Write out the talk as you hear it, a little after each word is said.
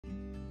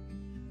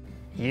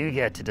You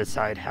get to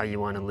decide how you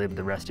want to live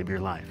the rest of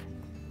your life.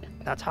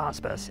 That's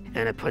hospice,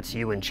 and it puts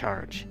you in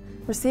charge.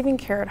 Receiving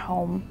care at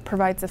home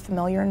provides a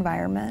familiar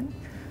environment.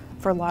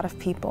 For a lot of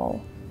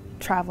people,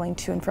 traveling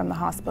to and from the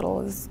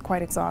hospital is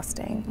quite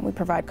exhausting. We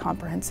provide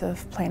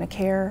comprehensive plan of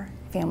care,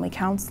 family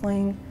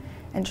counseling,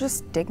 and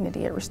just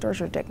dignity. It restores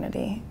your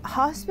dignity.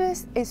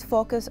 Hospice is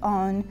focused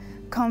on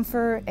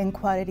comfort and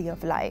quality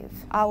of life.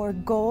 Our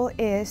goal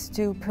is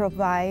to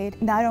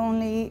provide not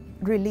only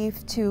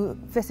relief to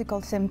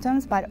physical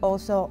symptoms, but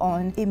also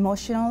on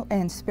emotional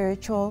and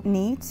spiritual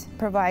needs.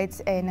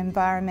 Provides an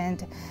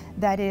environment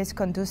that is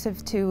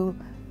conducive to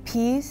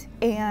peace,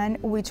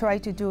 and we try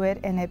to do it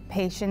in a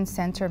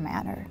patient-centered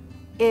manner.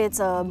 It's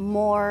a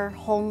more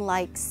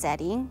home-like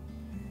setting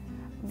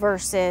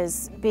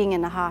versus being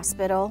in the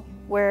hospital,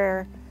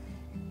 where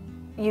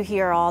you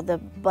hear all the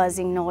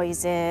buzzing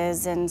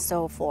noises and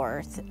so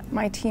forth.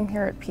 My team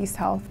here at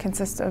PeaceHealth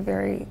consists of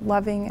very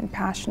loving and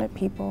passionate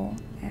people,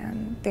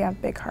 and they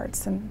have big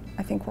hearts, and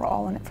I think we're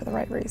all in it for the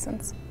right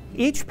reasons.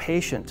 Each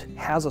patient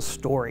has a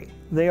story.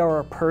 They are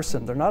a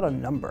person, they're not a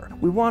number.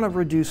 We want to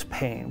reduce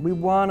pain. We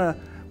want to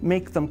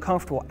make them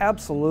comfortable,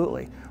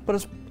 absolutely.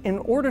 But in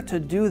order to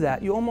do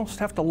that, you almost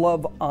have to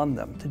love on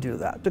them to do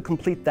that, to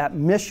complete that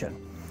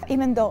mission.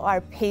 Even though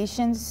our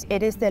patients,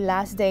 it is the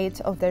last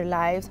days of their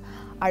lives,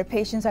 our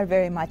patients are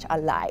very much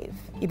alive.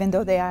 Even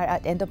though they are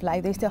at end of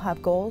life, they still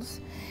have goals.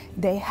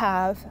 They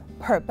have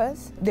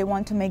purpose. They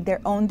want to make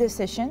their own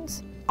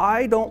decisions.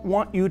 I don't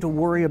want you to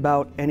worry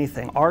about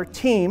anything. Our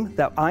team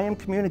that I am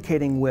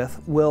communicating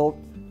with will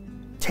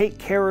take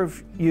care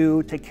of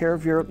you, take care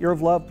of your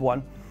loved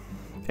one.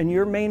 And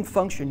your main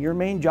function, your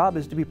main job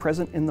is to be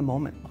present in the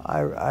moment. I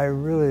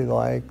really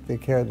like the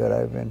care that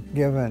I've been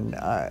given.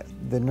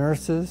 The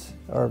nurses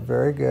are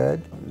very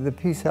good. The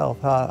PeaceHealth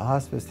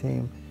hospice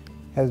team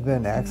has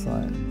been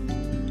excellent.